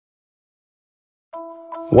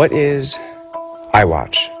What is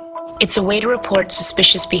Iwatch? It's a way to report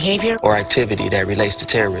suspicious behavior or activity that relates to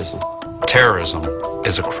terrorism. Terrorism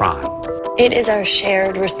is a crime. It is our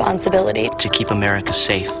shared responsibility to keep America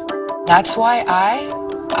safe. That's why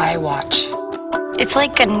I watch. It's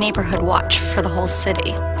like a neighborhood watch for the whole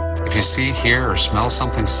city. If you see, hear, or smell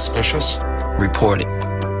something suspicious, report it.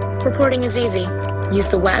 Reporting is easy. Use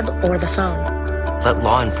the web or the phone. Let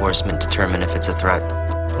law enforcement determine if it's a threat.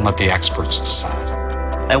 And let the experts decide.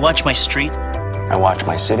 I watch my street. I watch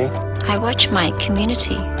my city. I watch my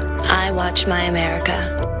community. I watch my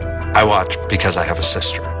America. I watch because I have a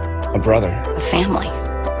sister. A brother. A family.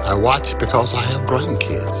 I watch because I have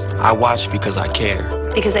grandkids. I watch because I care.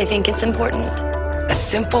 Because I think it's important. A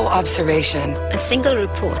simple observation. A single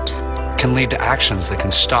report. Can lead to actions that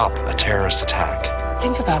can stop a terrorist attack.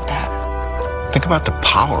 Think about that. Think about the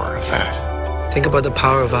power of that. Think about the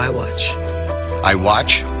power of Iwatch. I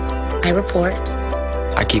watch. I report.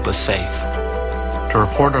 I keep us safe. To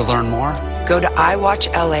report or learn more, go to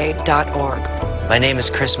iwatchla.org. My name is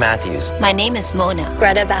Chris Matthews. My name is Mona.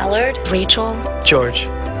 Greta Ballard. Rachel. George.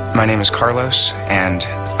 My name is Carlos, and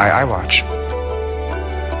I watch.